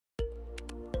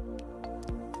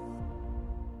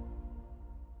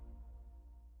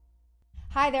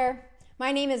Hi there,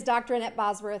 my name is DR.annette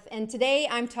Bosworth, and today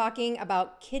I'm talking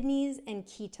about kidneys and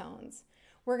ketones.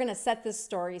 We're going to set this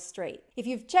story straight. If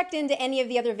you've checked into any of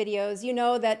the other videos, you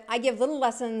know that I give little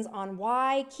lessons on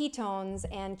why ketones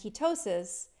and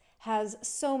ketosis has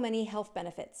so many health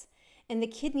benefits, and the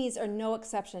kidneys are no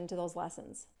exception to those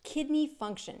lessons. Kidney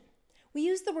function. We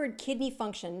use the word kidney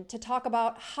function to talk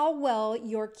about how well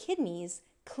your kidneys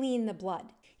clean the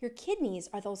blood. Your kidneys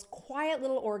are those quiet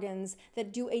little organs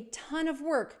that do a ton of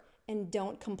work and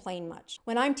don't complain much.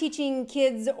 When I'm teaching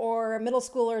kids or middle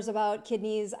schoolers about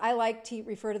kidneys, I like to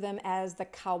refer to them as the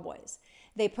cowboys.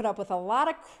 They put up with a lot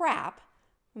of crap,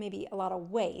 maybe a lot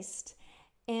of waste,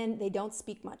 and they don't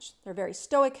speak much. They're very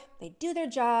stoic, they do their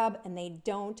job, and they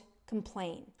don't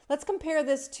complain. Let's compare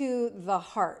this to the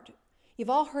heart. You've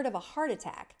all heard of a heart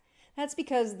attack. That's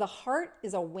because the heart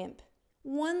is a wimp.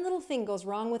 One little thing goes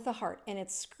wrong with the heart and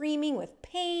it's screaming with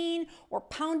pain or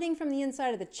pounding from the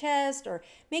inside of the chest or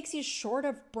makes you short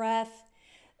of breath.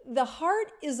 The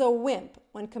heart is a wimp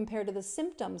when compared to the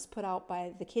symptoms put out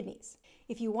by the kidneys.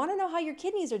 If you want to know how your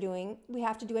kidneys are doing, we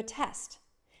have to do a test.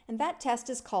 And that test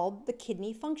is called the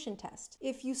kidney function test.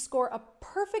 If you score a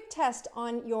perfect test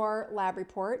on your lab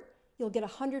report, you'll get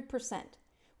 100%.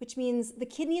 Which means the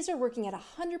kidneys are working at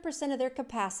 100% of their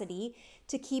capacity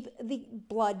to keep the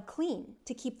blood clean,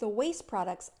 to keep the waste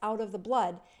products out of the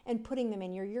blood and putting them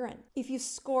in your urine. If you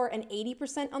score an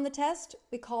 80% on the test,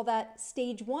 we call that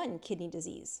stage 1 kidney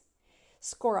disease.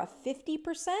 Score a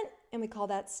 50% and we call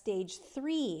that stage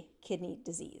 3 kidney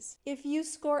disease. If you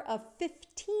score a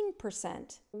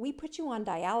 15%, we put you on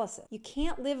dialysis. You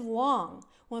can't live long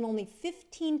when only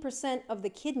 15% of the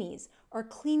kidneys are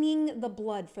cleaning the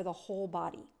blood for the whole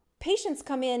body. Patients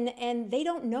come in and they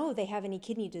don't know they have any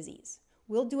kidney disease.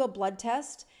 We'll do a blood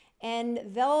test and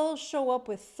they'll show up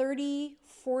with 30,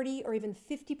 40, or even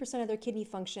 50% of their kidney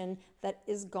function that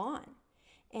is gone.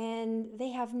 And they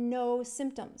have no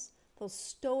symptoms. Those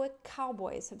stoic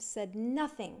cowboys have said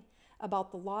nothing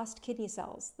about the lost kidney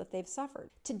cells that they've suffered.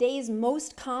 Today's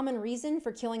most common reason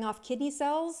for killing off kidney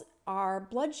cells are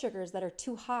blood sugars that are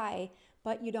too high,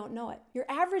 but you don't know it. Your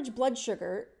average blood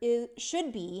sugar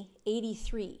should be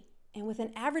 83. And with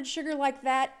an average sugar like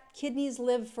that, kidneys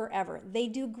live forever. They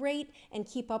do great and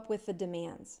keep up with the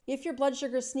demands. If your blood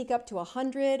sugars sneak up to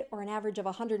 100 or an average of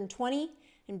 120,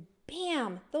 and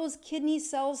bam, those kidney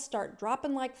cells start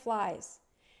dropping like flies.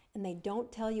 And they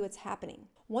don't tell you it's happening.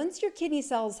 Once your kidney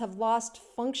cells have lost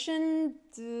function,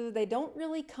 they don't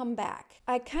really come back.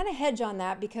 I kind of hedge on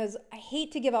that because I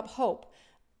hate to give up hope.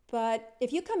 But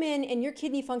if you come in and your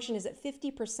kidney function is at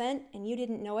 50% and you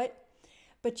didn't know it,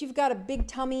 but you've got a big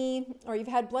tummy or you've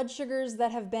had blood sugars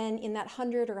that have been in that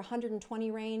 100 or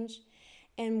 120 range,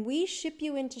 and we ship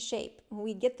you into shape, and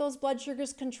we get those blood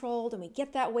sugars controlled and we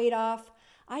get that weight off,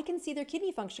 I can see their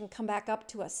kidney function come back up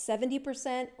to a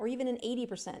 70% or even an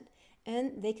 80%,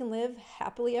 and they can live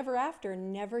happily ever after,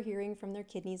 never hearing from their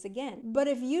kidneys again. But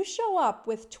if you show up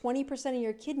with 20% of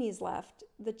your kidneys left,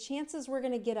 the chances we're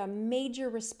going to get a major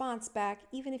response back,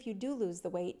 even if you do lose the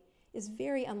weight, is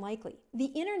very unlikely. The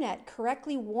internet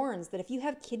correctly warns that if you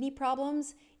have kidney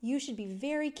problems, you should be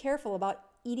very careful about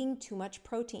eating too much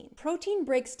protein. Protein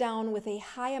breaks down with a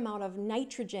high amount of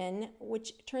nitrogen,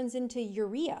 which turns into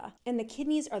urea, and the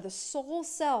kidneys are the sole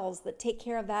cells that take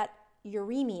care of that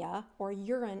uremia, or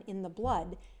urine in the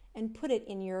blood, and put it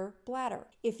in your bladder.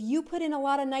 If you put in a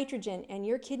lot of nitrogen and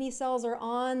your kidney cells are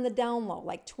on the down low,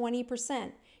 like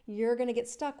 20%, you're going to get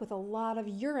stuck with a lot of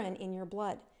urine in your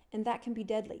blood, and that can be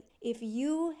deadly. If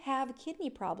you have kidney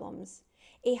problems,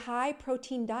 a high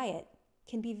protein diet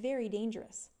can be very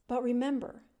dangerous. But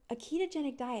remember, a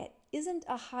ketogenic diet isn't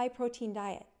a high protein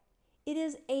diet. It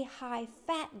is a high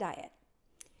fat diet.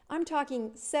 I'm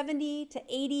talking 70 to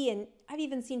 80, and I've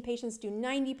even seen patients do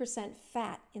 90%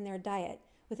 fat in their diet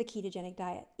with a ketogenic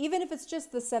diet. Even if it's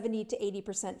just the 70 to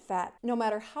 80% fat, no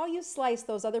matter how you slice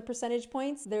those other percentage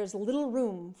points, there's little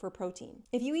room for protein.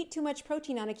 If you eat too much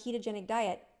protein on a ketogenic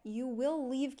diet, you will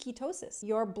leave ketosis.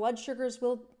 Your blood sugars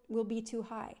will be too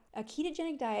high. A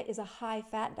ketogenic diet is a high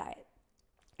fat diet.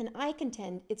 And I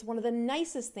contend it's one of the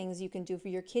nicest things you can do for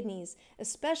your kidneys,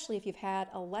 especially if you've had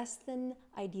a less than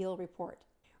ideal report.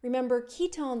 Remember,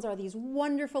 ketones are these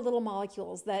wonderful little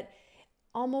molecules that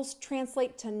almost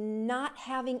translate to not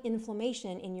having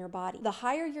inflammation in your body. The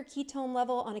higher your ketone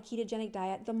level on a ketogenic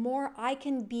diet, the more I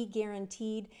can be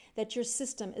guaranteed that your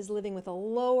system is living with a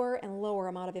lower and lower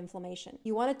amount of inflammation.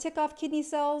 You want to tick off kidney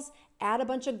cells, add a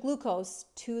bunch of glucose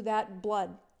to that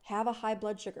blood. Have a high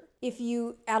blood sugar. If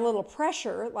you add a little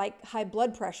pressure, like high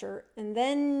blood pressure, and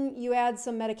then you add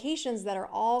some medications that are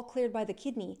all cleared by the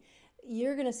kidney,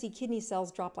 you're going to see kidney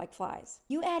cells drop like flies.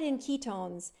 You add in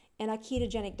ketones and a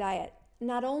ketogenic diet,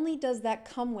 not only does that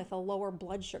come with a lower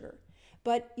blood sugar,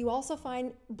 but you also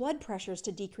find blood pressures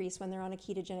to decrease when they're on a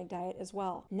ketogenic diet as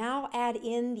well. Now add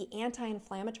in the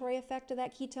anti-inflammatory effect of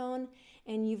that ketone,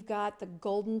 and you've got the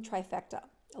golden trifecta: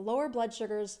 lower blood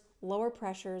sugars, lower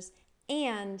pressures,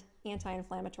 and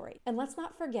anti-inflammatory. And let's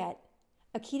not forget,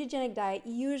 a ketogenic diet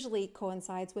usually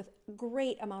coincides with a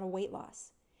great amount of weight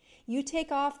loss. You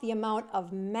take off the amount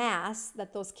of mass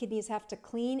that those kidneys have to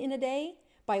clean in a day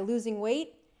by losing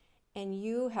weight, and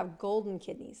you have golden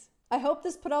kidneys. I hope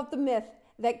this put out the myth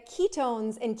that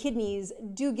ketones and kidneys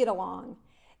do get along,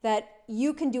 that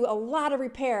you can do a lot of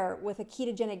repair with a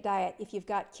ketogenic diet if you've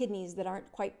got kidneys that aren't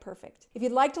quite perfect. If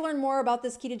you'd like to learn more about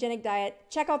this ketogenic diet,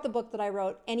 check out the book that I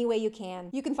wrote, Any Way You Can.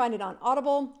 You can find it on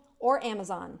Audible or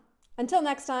Amazon. Until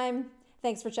next time,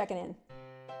 thanks for checking in.